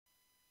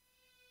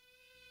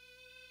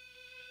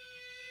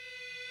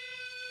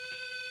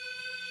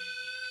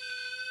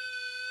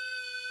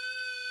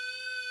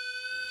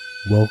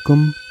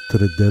Welcome to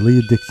the Deadly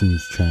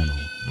Addictions channel.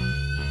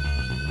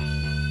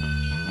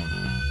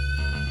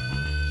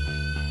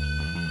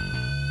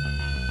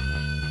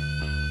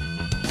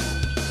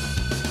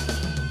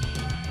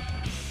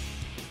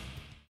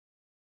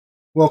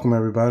 Welcome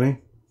everybody. I'm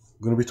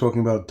going to be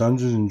talking about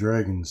Dungeons and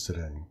Dragons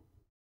today.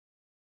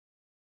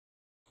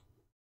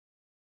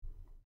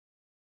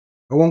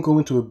 I won't go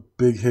into a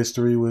big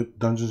history with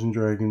Dungeons and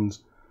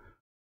Dragons,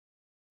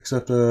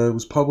 except it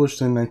was published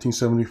in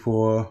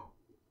 1974.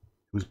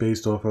 It was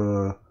based off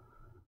a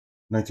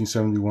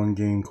 1971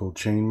 game called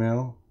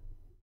Chainmail.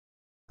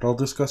 But I'll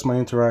discuss my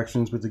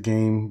interactions with the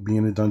game,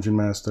 being a dungeon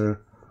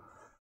master,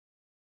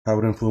 how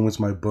it influenced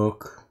my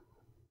book,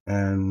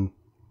 and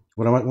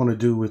what I might want to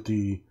do with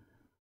the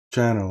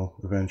channel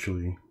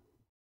eventually,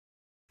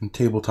 and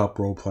tabletop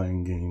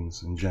role-playing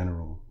games in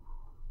general.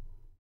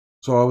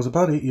 So I was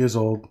about 8 years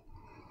old,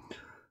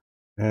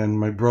 and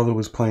my brother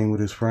was playing with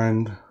his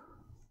friend.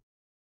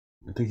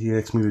 I think he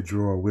asked me to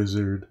draw a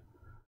wizard,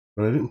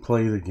 but I didn't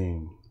play the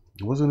game.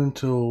 It wasn't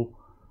until,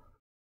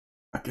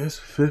 I guess,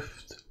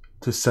 5th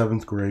to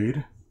 7th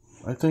grade,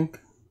 I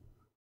think,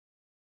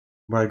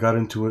 where I got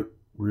into it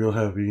real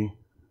heavy,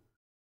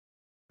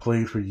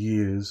 played for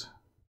years,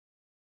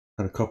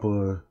 had a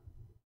couple of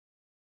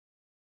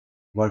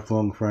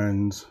lifelong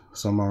friends.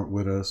 Some aren't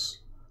with us,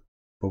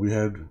 but we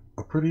had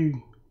a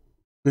pretty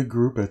big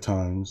group at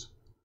times.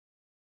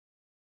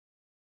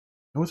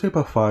 I would say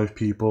about 5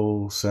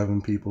 people,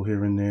 7 people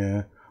here and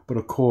there, but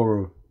a core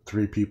of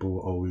 3 people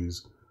were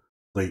always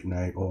late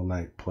night, all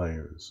night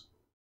players.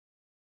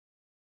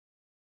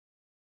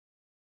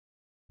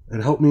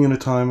 It helped me in a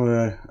time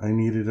where I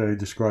needed it. I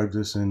described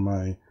this in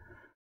my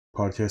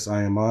podcast,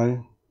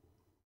 IMI.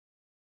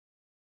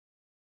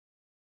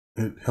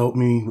 It helped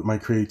me with my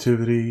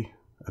creativity.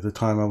 At the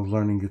time I was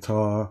learning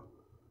guitar,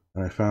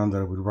 and I found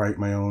that I would write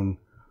my own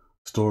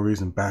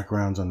stories and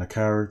backgrounds on the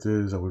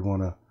characters. I would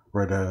want to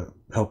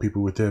help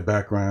people with their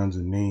backgrounds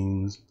and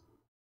names.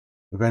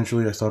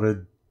 Eventually I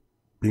started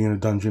being a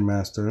dungeon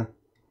master,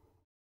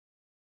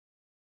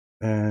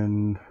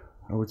 and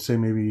I would say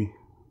maybe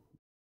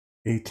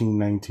 18,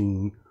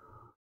 19,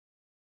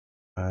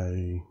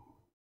 I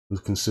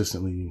was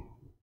consistently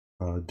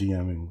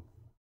DMing.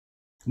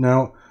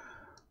 Now,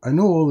 I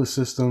know all the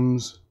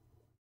systems.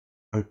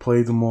 I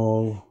played them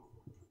all,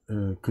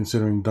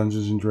 considering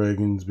Dungeons and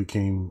Dragons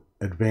became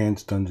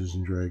Advanced Dungeons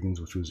and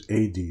Dragons, which was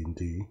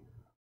AD&D,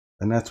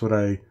 and that's what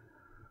I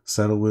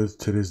settle with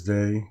to this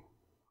day.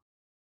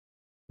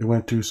 It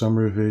went through some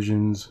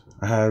revisions.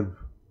 I have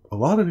a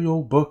lot of the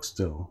old books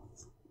still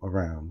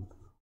around.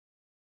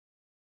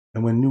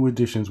 And when new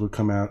editions would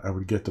come out, I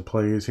would get the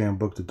Player's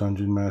Handbook, the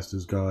Dungeon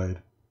Master's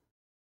Guide,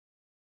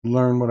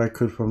 learn what I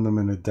could from them,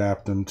 and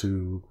adapt them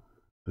to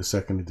the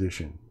second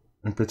edition.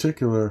 In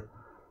particular,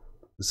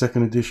 the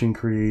second edition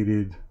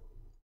created,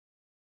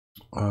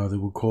 they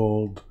were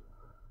called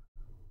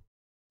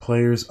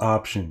Player's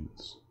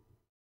Options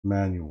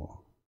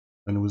Manual.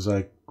 And it was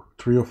like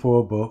 3 or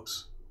 4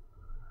 books.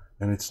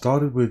 And it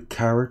started with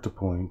character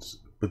points,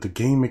 but the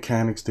game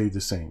mechanics stayed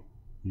the same.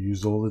 You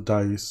used all the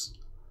dice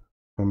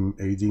from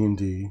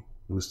AD&D.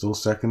 It was still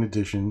second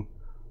edition.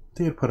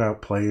 They had put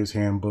out players'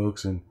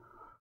 handbooks and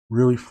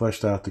really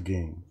fleshed out the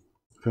game.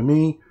 For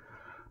me,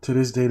 to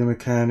this day, the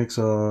mechanics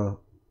are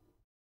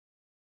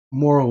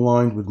more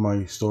aligned with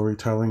my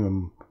storytelling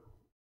and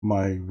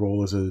my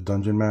role as a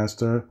dungeon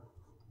master.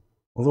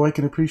 Although I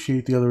can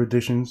appreciate the other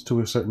editions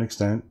to a certain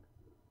extent,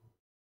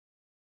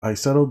 I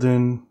settled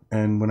in,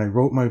 and when I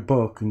wrote my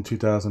book in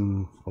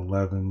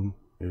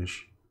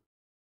 2011-ish,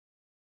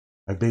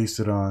 I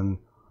based it on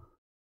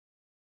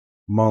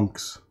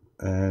monks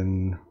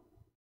and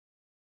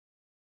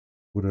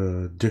with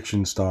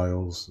addiction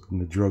styles, and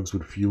the drugs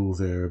would fuel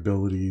their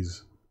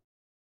abilities.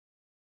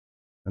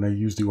 And I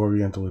used the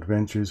Oriental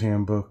Adventures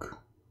handbook.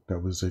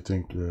 That was, I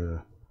think,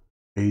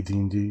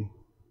 AD&D.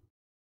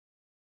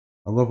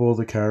 I love all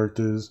the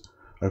characters.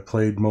 I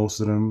played most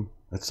of them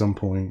at some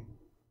point.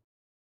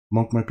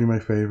 Monk might be my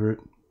favorite.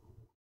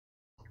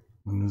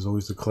 And there's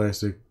always the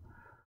classic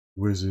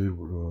wizard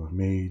or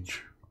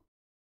mage.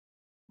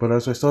 But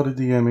as I started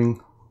DMing,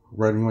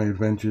 writing my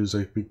adventures,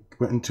 I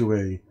went into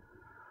a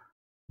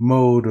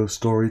mode of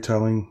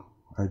storytelling.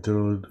 I did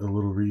a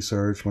little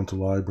research, went to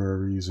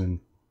libraries,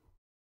 and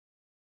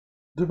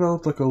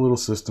developed like a little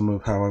system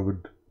of how I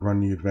would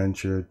run the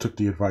adventure. Took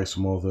the advice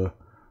from all the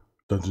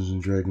Dungeons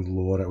and Dragons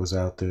lore that was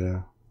out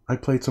there. I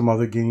played some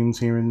other games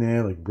here and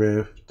there, like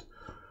Rift,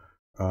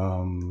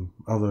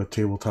 other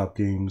tabletop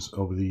games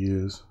over the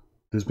years.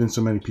 There's been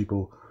so many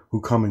people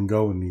who come and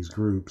go in these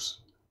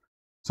groups.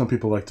 Some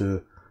people like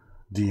to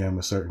DM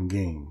a certain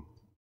game.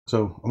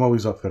 So I'm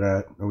always up for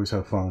that. Always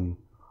have fun.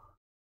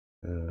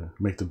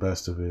 Make the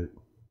best of it.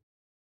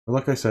 But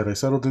like I said, I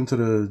settled into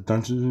the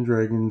Dungeons and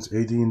Dragons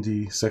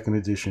AD&D 2nd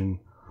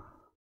edition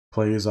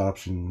Player's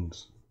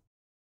Options.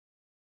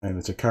 And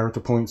it's a character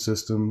point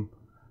system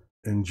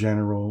in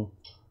general.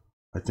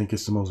 I think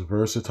it's the most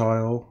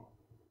versatile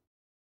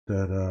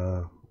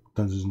that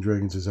Dungeons and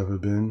Dragons has ever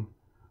been.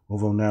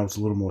 Although now it's a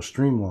little more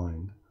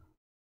streamlined.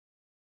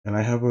 And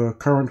I have a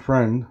current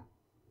friend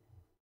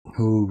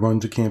who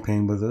runs a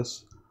campaign with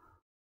us.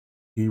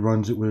 He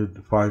runs it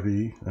with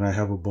 5e, and I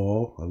have a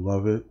ball. I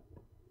love it.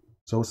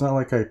 So it's not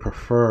like I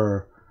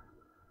prefer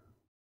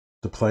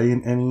to play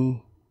in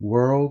any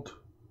world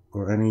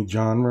or any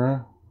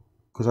genre,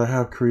 because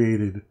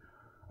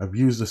I've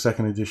used the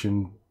second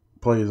edition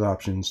players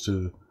options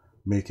to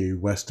make a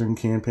Western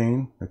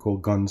campaign. I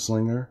call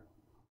Gunslinger.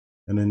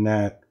 And in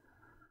that,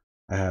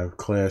 I have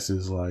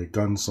classes like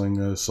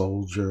Gunslinger,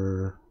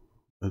 Soldier,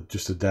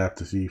 just adapt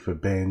to see for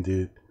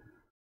Bandit,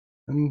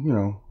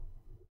 and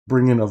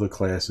bring in other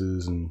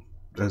classes and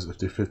as if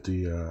they fit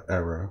the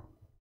era.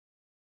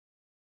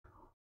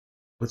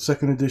 But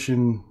second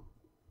edition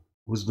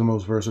was the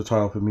most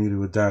versatile for me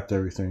to adapt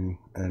everything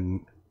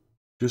and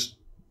just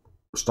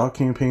start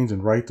campaigns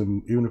and write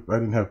them, even if I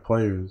didn't have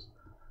players,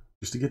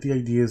 just to get the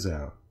ideas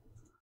out.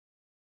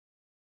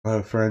 I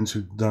have friends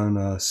who've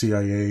done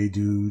CIA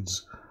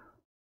dudes.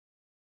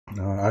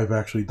 I've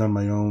actually done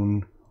my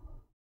own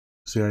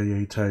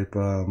CIA type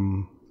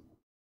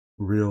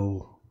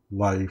real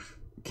life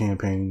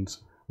campaigns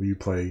where you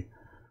play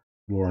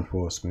law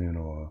enforcement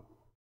or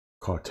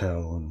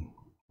cartel and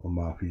or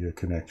mafia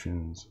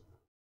connections,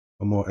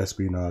 or more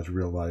espionage,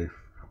 real life,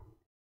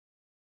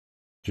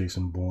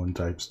 Jason Bourne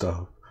type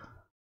stuff.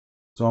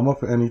 So I'm up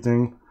for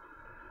anything.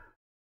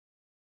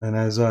 And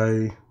as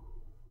I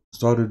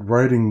started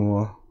writing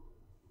more,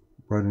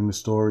 writing the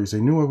stories, I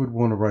knew I would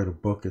want to write a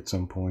book at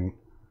some point.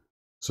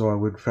 So I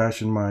would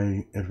fashion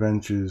my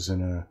adventures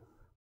in a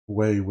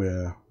way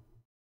where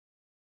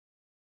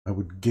I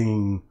would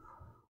gain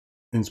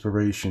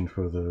inspiration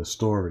for the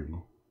story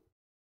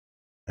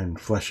and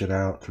flesh it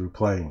out through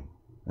playing.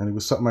 And it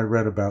was something I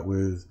read about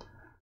with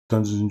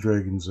Dungeons and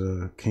Dragons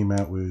came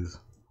out with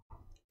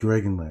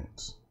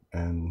Dragonlance,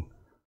 and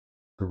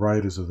the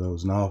writers of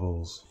those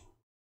novels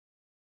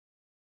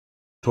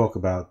talk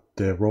about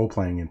their role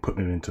playing and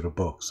putting it into the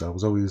books. So I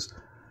was always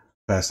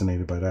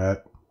fascinated by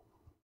that.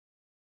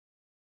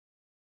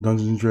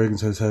 Dungeons and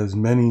Dragons has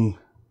many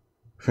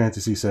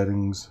fantasy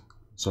settings.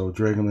 So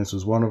Dragonlance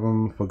was one of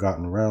them,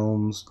 Forgotten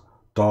Realms,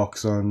 Dark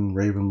Sun,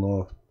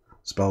 Ravenloft,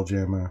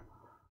 Spelljammer.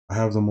 I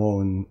have them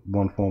all in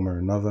one form or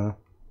another.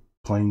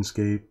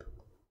 Planescape.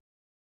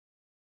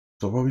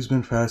 So I've always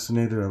been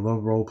fascinated. I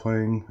love role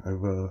playing.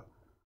 I've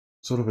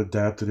sort of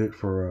adapted it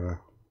for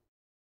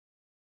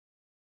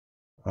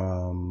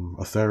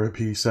a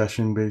therapy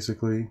session,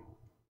 basically.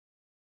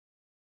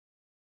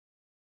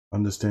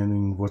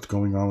 Understanding what's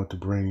going on with the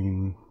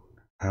brain,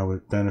 how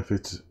it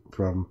benefits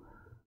from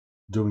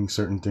doing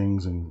certain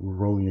things and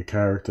rolling a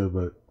character,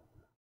 but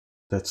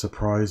that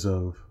surprise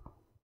of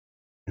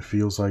it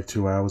feels like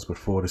 2 hours, but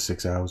 4 to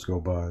 6 hours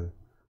go by.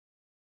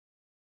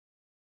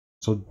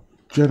 So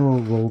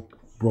general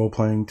role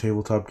playing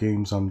tabletop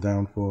games I'm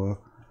down for,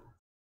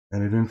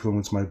 and it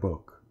influenced my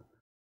book.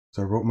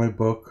 So I wrote my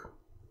book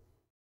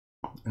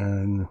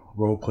and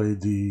role played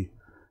the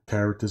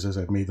characters as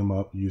I made them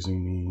up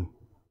using the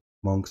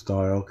monk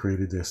style,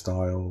 created their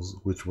styles,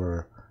 which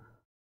were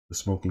the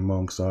smoking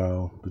monk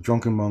style. The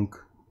drunken monk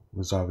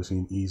was obviously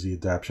an easy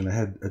adaptation. I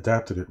had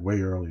adapted it way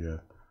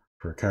earlier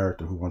for a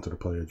character who wanted to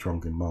play a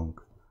drunken monk.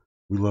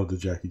 We love the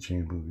Jackie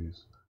Chan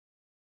movies.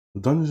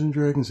 The Dungeons and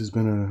Dragons has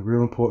been a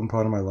real important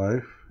part of my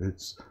life.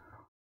 It's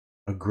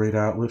a great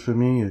outlet for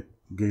me. It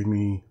gave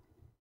me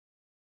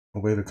a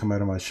way to come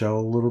out of my shell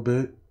a little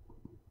bit.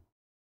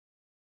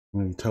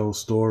 You tell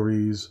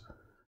stories,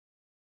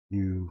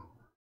 you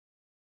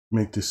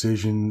make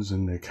decisions,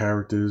 and their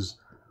characters,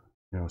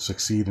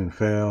 succeed and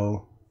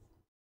fail.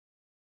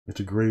 It's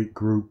a great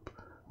group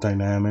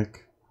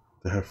dynamic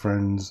to have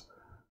friends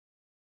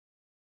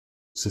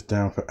sit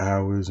down for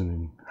hours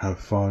and have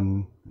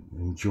fun,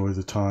 enjoy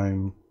the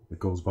time. It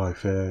goes by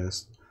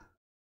fast.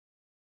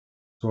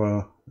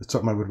 So it's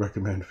something I would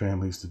recommend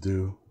families to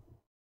do.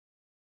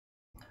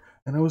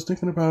 And I was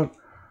thinking about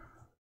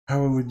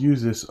how I would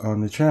use this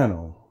on the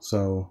channel.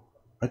 So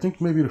I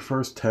think maybe the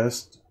first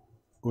test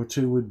or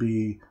two would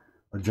be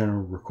a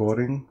general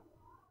recording.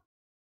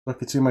 I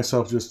could see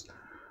myself just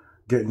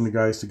getting the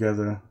guys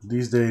together.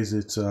 These days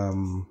it's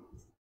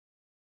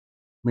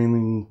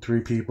mainly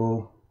 3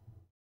 people,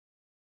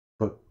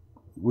 but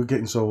we're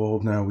getting so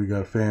old now. We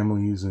got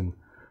families and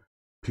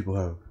people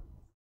have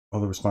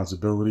other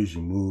responsibilities.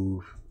 You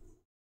move.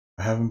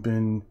 I haven't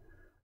been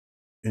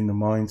in the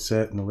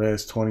mindset in the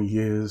last 20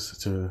 years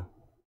to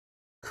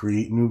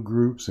create new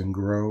groups and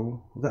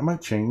grow. That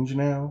might change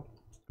now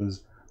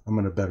because I'm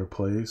in a better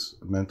place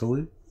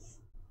mentally.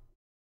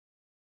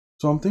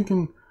 So I'm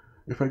thinking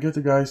if I get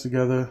the guys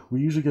together,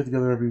 we usually get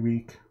together every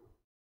week,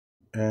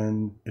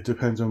 and it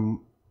depends on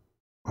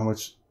how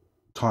much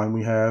time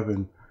we have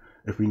and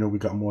if we know we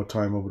got more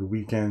time over the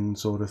weekend,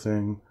 sort of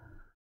thing.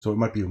 So it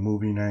might be a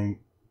movie night,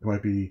 it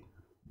might be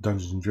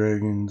Dungeons and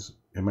Dragons,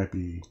 it might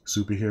be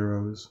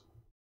superheroes,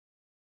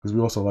 because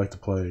we also like to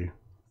play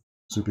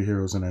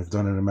superheroes, and I've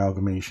done an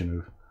amalgamation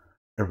of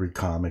every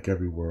comic,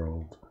 every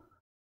world,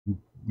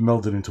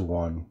 melded into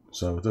one.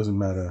 So it doesn't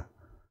matter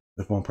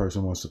if one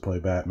person wants to play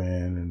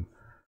Batman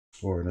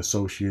or an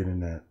associate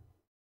in that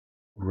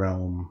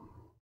realm.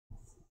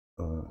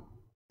 a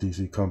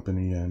DC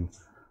company and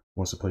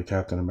wants to play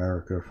Captain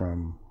America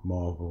from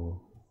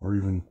Marvel, or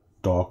even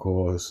Dark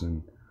Horse,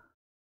 and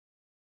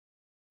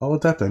I'll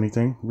adapt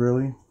anything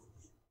really.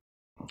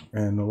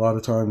 And a lot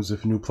of times,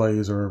 if new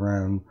players are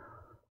around,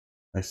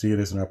 I see it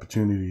as an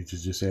opportunity to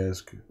just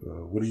ask,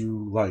 what do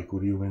you like?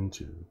 What are you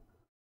into?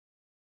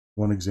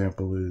 One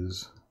example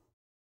is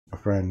a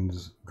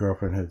friend's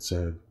girlfriend had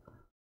said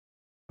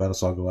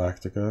Battlestar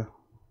Galactica,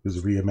 because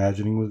a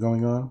reimagining was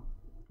going on,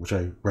 which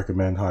I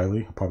recommend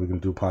highly. I'm probably going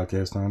to do a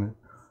podcast on it.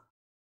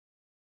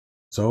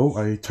 So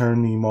I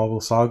turned the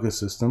Marvel Saga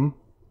system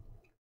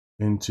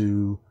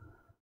into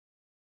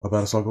a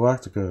Battlestar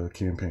Galactica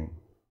campaign.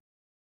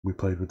 We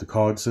played with the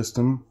card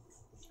system,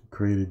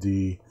 created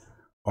the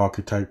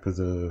archetype for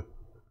the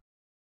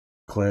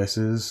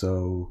classes,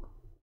 so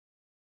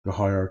the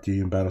hierarchy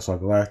in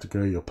Battlestar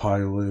Galactica, your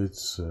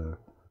pilots,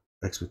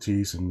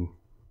 expertise, and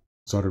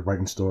started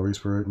writing stories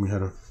for it, and we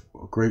had a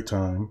great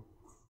time.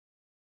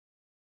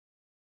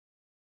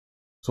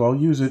 So I'll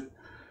use it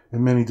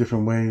in many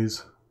different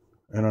ways,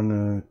 and on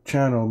the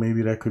channel,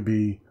 maybe that could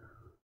be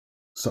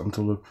something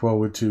to look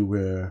forward to,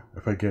 where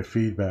if I get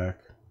feedback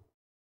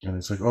and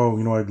it's like, oh,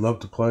 I'd love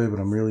to play, but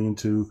I'm really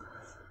into,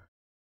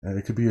 and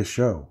it could be a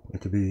show,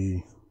 it could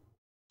be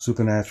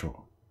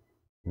Supernatural.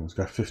 It's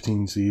got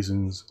 15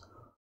 seasons.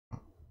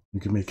 You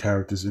can make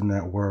characters in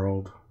that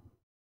world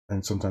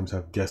and sometimes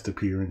have guest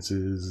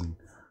appearances, and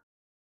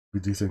we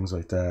do things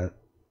like that.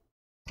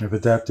 I've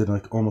adapted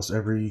like almost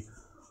every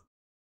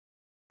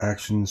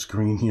action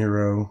screen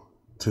hero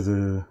to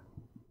the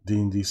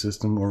D&D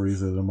system, or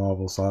either the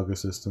Marvel Saga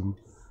system.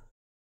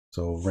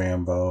 So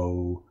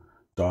Rambo,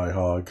 Die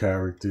Hard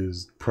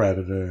characters,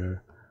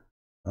 Predator.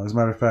 As a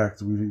matter of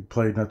fact, we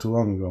played not too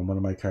long ago, and one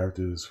of my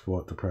characters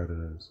fought the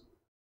Predators.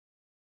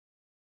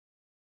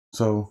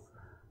 So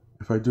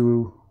if I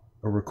do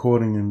a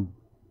recording in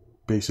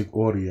basic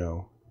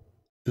audio,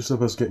 just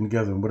of us getting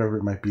together and whatever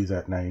it might be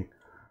that night,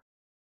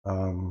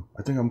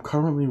 I think I'm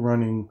currently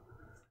running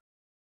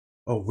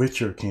a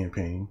Witcher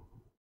campaign,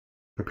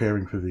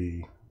 preparing for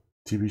the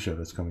TV show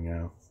that's coming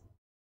out.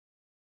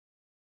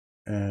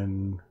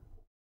 And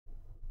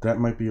that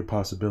might be a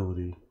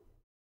possibility,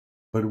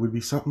 but it would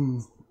be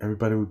something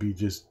everybody would be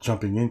just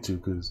jumping into,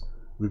 because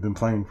we've been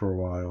playing for a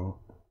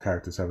while.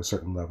 Characters have a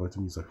certain level. I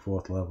think he's like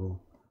 4th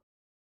level.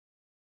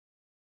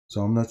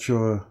 So I'm not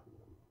sure.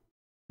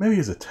 Maybe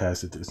as a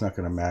test, it's not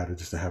going to matter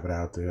just to have it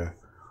out there.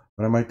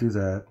 But I might do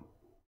that.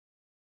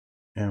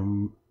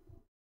 And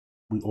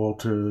we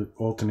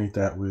alternate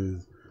that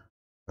with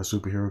a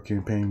superhero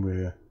campaign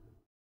where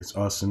it's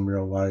us in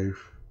real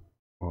life,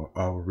 or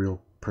our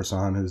real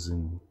personas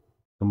in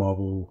the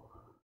Marvel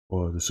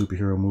or the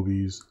superhero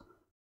movies,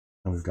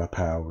 and we've got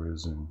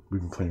powers, and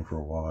we've been playing for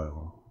a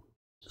while.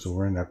 So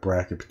we're in that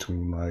bracket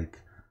between like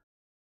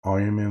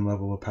Iron Man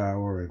level of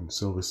power and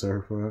Silver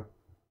Surfer.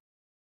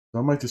 So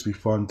it might just be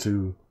fun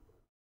to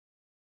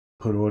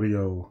put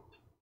audio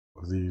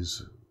of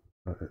these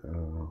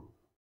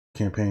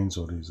campaigns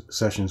or these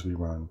sessions we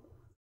run,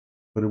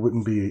 but it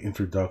wouldn't be an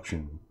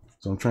introduction.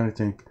 So I'm trying to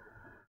think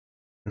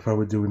if I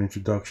would do an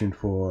introduction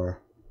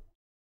for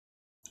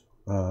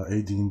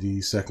AD&D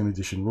 2nd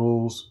edition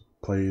rules,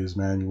 player's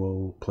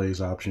manual,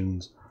 player's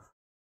options,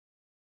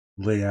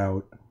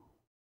 layout,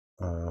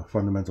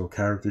 fundamental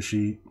character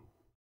sheet,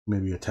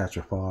 maybe attach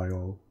a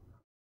file,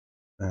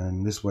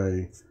 and this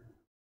way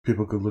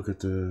people could look at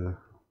the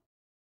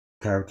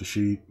character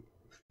sheet,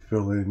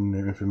 fill in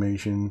their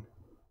information,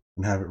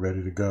 and have it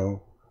ready to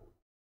go.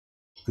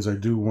 Because I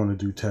do want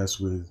to do tests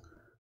with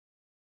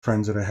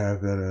friends that I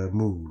have that have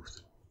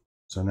moved.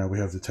 So now we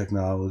have the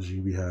technology,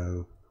 we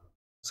have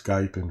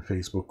Skype and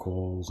Facebook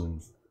calls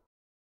and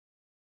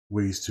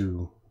ways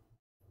to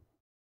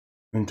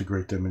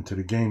integrate them into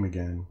the game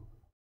again.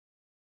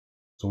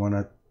 So why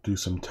not do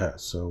some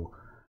tests? So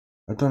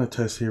I've done a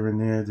test here and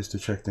there just to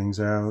check things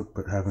out,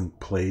 but haven't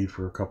played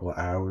for a couple of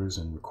hours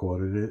and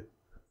recorded it.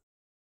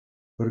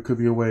 But it could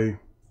be a way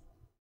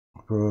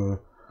to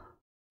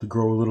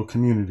grow a little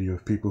community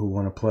of people who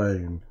want to play.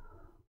 And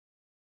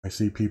I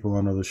see people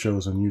on other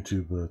shows on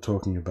YouTube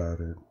talking about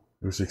it,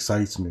 which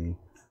excites me.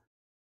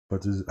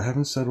 But I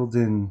haven't settled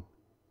in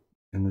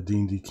the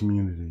D&D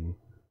community.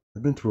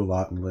 I've been through a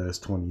lot in the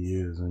last 20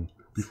 years, and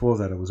before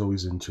that I was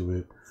always into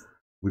it.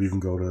 Would even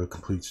go to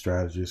Complete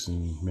Strategist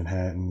in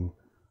Manhattan,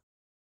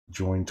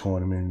 join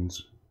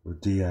tournaments, or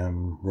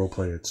DM,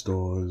 roleplay at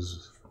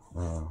stores,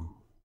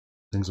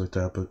 things like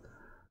that. But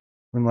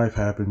when life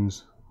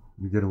happens,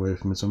 you get away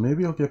from it. So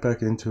maybe I'll get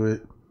back into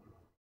it.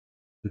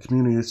 The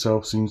community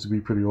itself seems to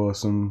be pretty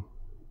awesome.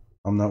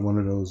 I'm not one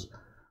of those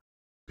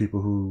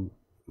people who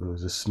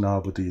is a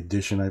snob with the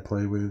edition I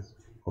play with,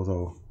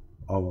 although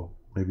I'll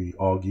maybe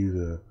argue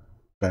the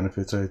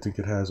benefits I think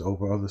it has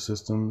over other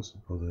systems,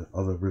 or the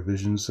other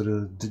revisions to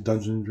the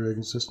Dungeons &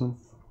 Dragons system.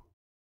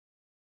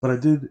 But I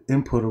did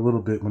input a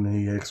little bit when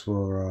they asked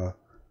for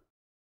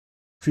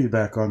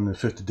feedback on the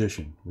 5th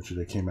edition, which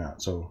they came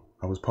out. So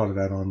I was part of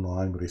that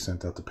online, where they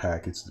sent out the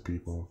packets to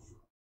people.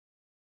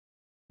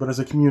 But as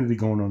a community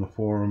going on the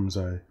forums,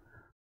 I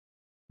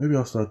maybe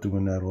I'll start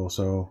doing that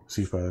also,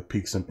 see if I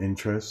pique some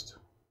interest.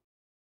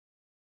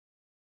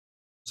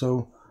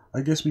 So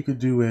I guess we could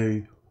do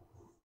a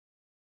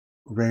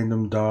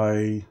random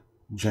die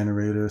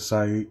generator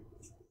site.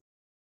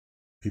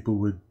 People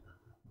would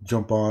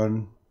jump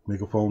on,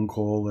 make a phone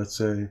call, let's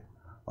say,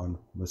 on,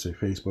 let's say,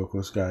 Facebook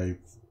or Skype,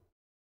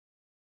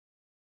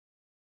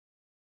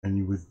 and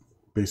you would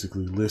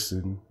basically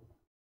listen,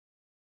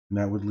 and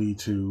that would lead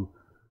to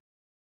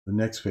the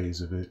next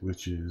phase of it,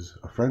 which is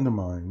a friend of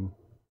mine,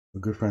 a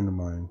good friend of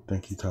mine,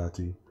 thank you,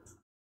 Tati,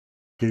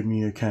 gave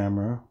me a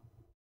camera.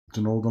 It's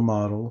an older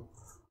model,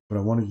 but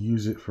I want to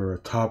use it for a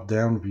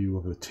top-down view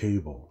of a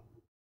table.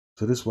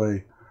 So this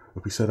way,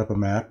 if we set up a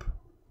map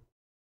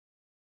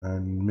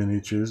and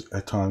miniatures,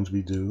 at times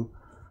we do,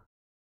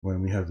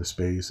 when we have the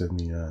space and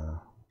the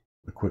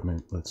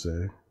equipment, let's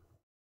say,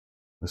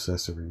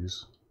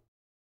 accessories.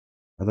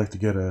 I'd like to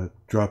get a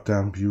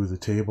drop-down view of the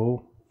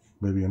table,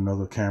 maybe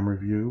another camera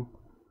view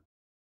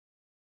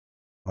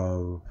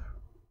of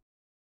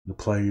the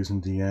players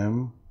in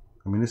DM.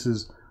 I mean, this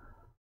is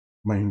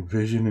my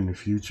vision in the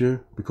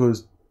future,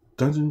 because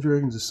Dungeons &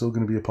 Dragons is still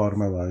going to be a part of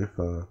my life.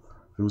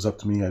 If it was up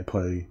to me, I'd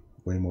play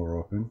way more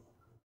often.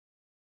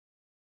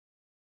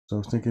 So I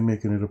was thinking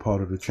making it a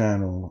part of the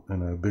channel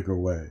in a bigger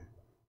way.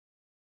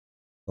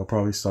 I'll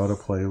probably start a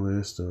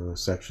playlist, a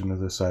section of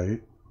the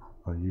site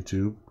on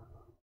YouTube.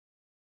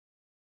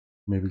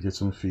 Maybe get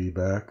some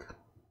feedback.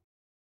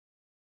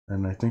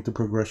 And I think the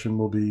progression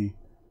will be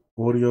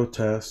audio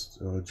test,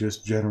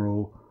 just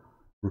general,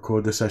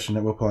 record the session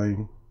that we're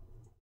playing,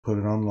 put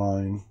it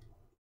online,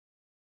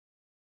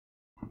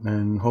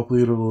 and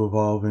hopefully it'll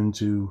evolve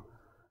into,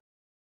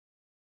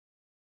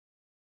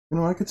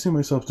 I could see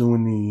myself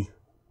doing the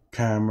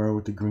camera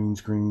with the green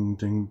screen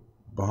thing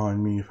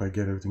behind me if I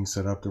get everything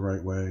set up the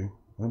right way.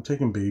 I'm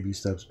taking baby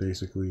steps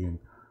basically and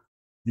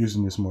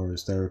using this more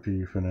as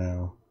therapy for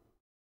now.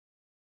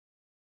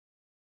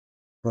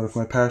 But if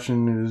my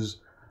passion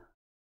is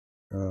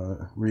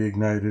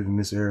reignited in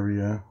this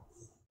area,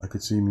 I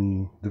could see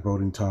me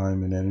devoting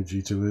time and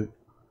energy to it.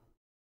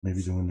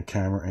 Maybe doing the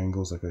camera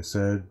angles, like I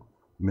said,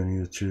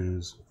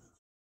 miniatures.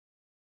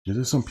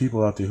 There's some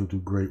people out there who do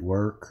great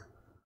work.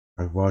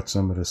 I've watched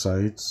some of the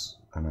sites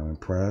and I'm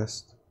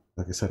impressed.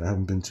 Like I said, I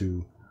haven't been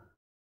too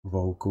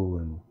vocal,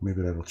 and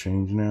maybe that'll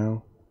change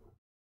now.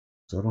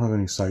 So I don't have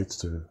any sites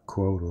to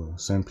quote or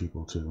send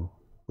people to.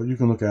 But you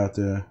can look out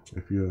there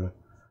if you're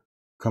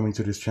coming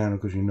to this channel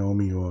because you know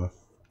me, or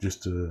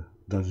just the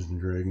Dungeons and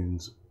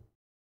Dragons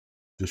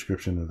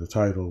description of the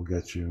title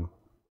gets you.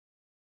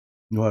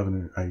 You'll have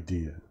an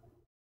idea.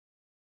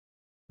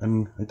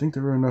 And I think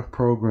there are enough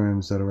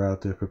programs that are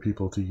out there for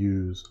people to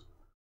use.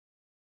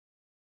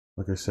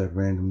 Like I said,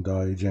 random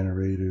die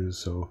generators.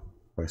 So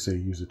if I say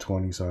use a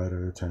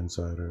 20-sider, a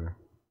 10-sider,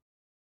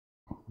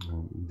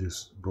 you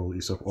just roll it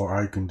yourself. Or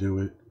I can do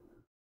it.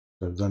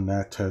 So I've done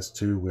that test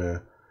too,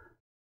 where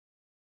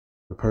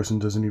the person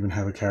doesn't even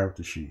have a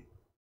character sheet.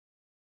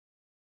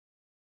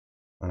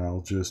 And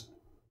I'll just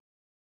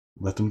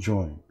let them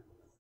join.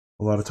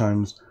 A lot of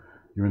times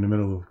you're in the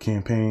middle of a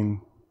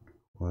campaign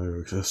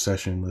or a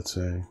session, let's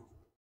say,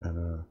 and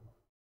a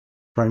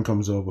friend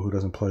comes over who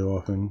doesn't play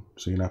often,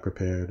 so you're not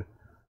prepared,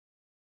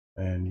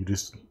 and you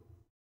just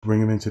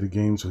bring him into the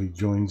game so he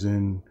joins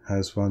in,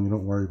 has fun. You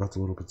don't worry about the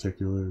little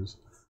particulars.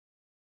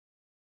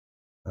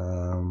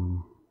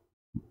 Around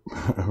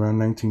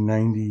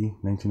 1990,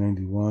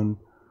 1991,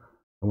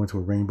 I went to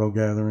a rainbow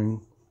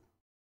gathering.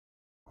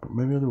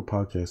 Maybe I'll do a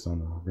podcast on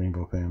the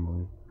rainbow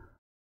family.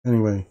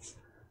 Anyway,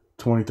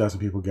 20,000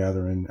 people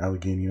gather in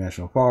Allegheny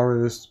National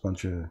Forest,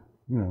 bunch of,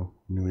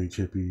 New Age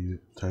hippie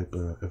type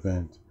of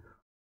event.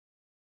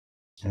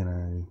 And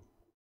I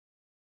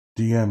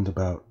DM'd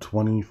about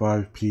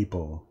 25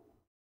 people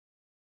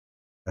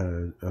at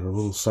a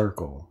little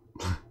circle.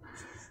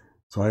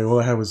 So all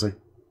I had was like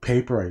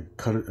paper. I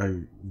cut it,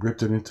 I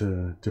ripped it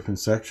into different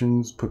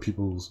sections, put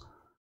people's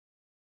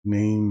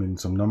name and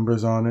some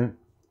numbers on it,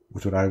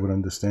 which I would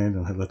understand,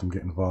 and I'd let them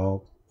get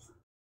involved.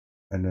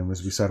 And then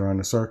as we sat around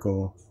the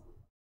circle,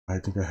 I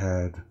think I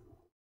had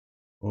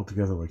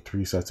altogether like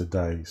 3 sets of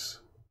dice,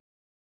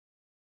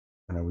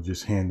 and I would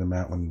just hand them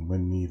out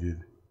when needed.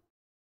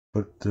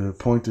 But the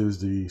point is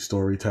the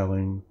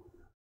storytelling,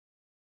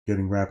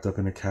 getting wrapped up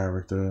in a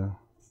character,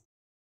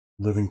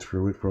 living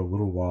through it for a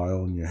little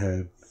while in your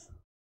head,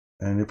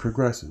 and it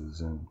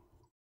progresses, and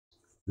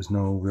there's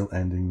no real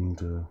ending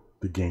to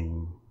the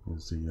game,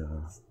 is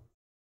the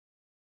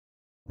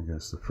I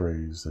guess the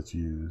phrase that's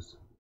used.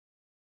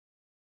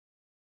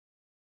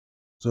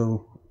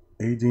 So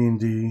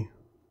AD&D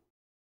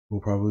will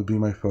probably be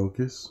my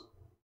focus,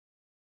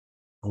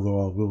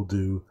 although I will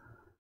do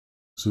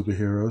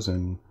superheroes,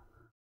 and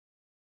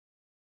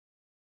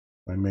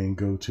my main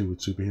go-to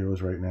with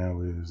superheroes right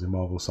now is the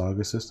Marvel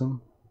Saga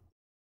system.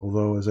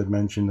 Although, as I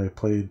mentioned, I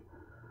played,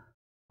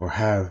 or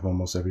have,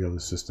 almost every other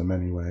system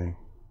anyway.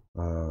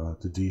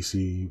 The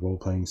DC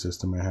role-playing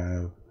system I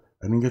have.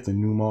 I didn't get the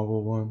new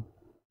Marvel one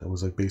that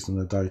was like based on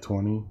the Die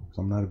 20,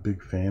 so I'm not a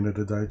big fan of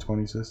the Die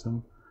 20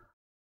 system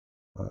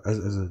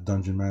as a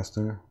dungeon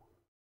master.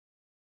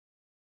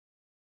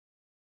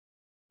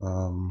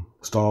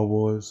 Star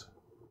Wars.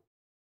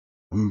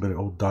 I remember the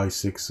old Die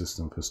 6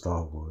 system for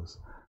Star Wars.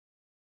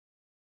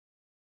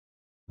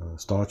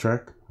 Star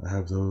Trek. I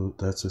have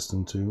that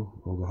system too.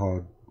 All the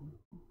hard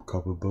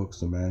cover books,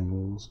 the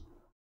manuals.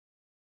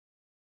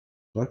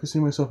 So I could see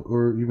myself,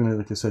 or even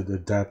like I said,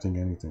 adapting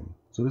anything.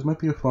 So this might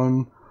be a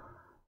fun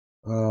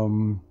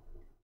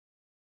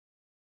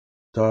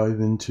dive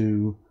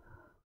into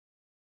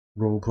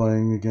role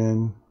playing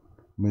again.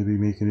 Maybe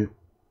making it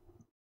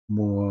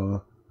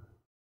more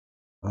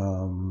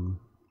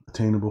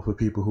attainable for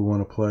people who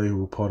want to play, who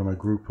were part of my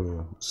group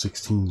for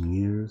 16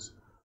 years.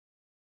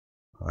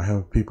 I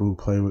have people who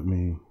play with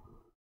me.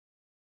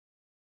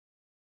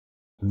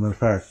 As a matter of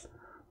fact,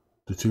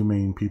 the two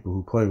main people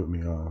who play with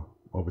me are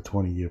over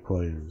 20-year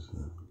players.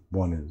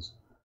 One is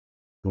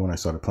the one I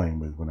started playing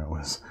with when I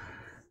was,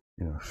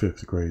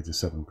 5th grade to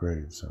 7th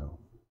grade. So,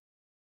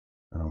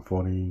 and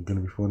I'm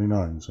gonna be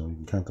 49, so you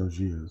can count those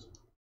years.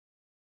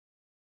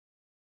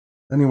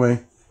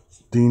 Anyway,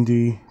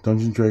 D&D,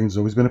 Dungeons and Dragons, has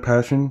always been a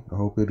passion. I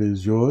hope it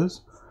is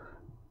yours.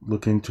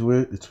 Look into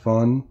it. It's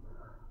fun.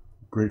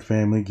 Great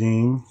family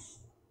game.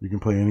 You can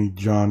play any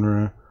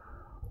genre,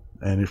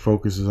 and it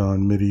focuses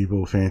on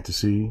medieval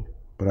fantasy.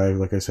 But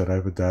like I said,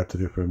 I've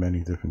adapted it for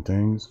many different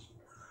things.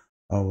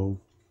 I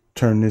will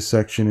turn this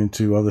section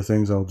into other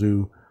things. I'll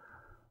do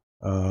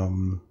a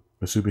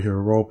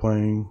superhero role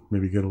playing.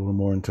 Maybe get a little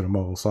more into the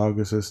Marvel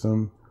Saga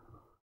system.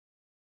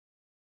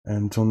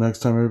 And until next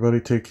time, everybody,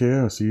 take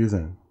care. I'll see you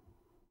then.